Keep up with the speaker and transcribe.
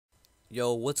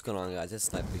Yo, what's going on, guys? It's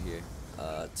Sniper here.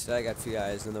 Today I got for you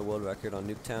guys another world record on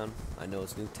Nuketown. I know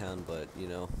it's Nuketown, but you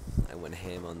know, I went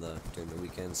ham on during the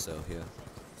weekend, so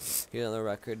here's another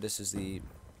record. This is the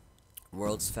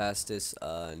world's fastest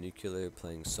nuclear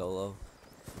playing solo.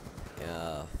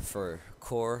 For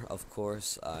core, of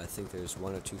course, I think there's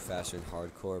one or two faster in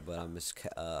hardcore, but I'm just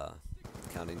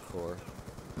counting core.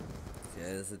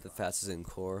 Yeah, this is the fastest in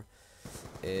core.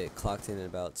 It clocked in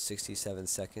about 67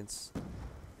 seconds.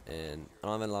 And I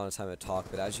don't have a lot of time to talk,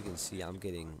 but as you can see, I'm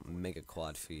getting mega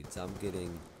quad feeds. I'm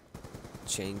getting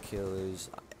chain killers.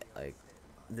 Like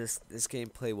this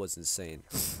gameplay was insane.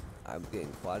 I'm getting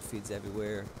quad feeds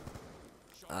everywhere.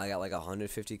 I got like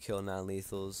 150 kill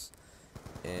non-lethals,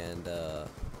 and I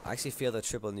actually failed a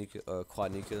triple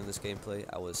quad nuclear in this gameplay.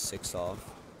 I was 6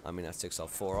 off. I mean, not 6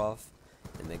 off, 4 off,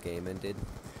 and the game ended.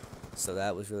 So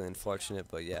that was really unfortunate,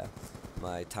 but yeah,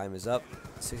 my time is up.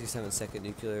 67-second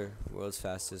nuclear, world's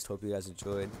fastest. Hope you guys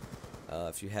enjoyed.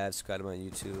 If you have, subscribe to my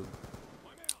YouTube.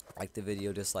 Like the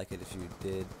video, dislike it if you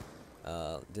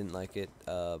didn't like it.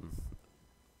 I'll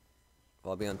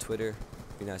be on Twitter.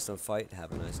 Be nice, don't fight.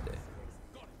 Have a nice day.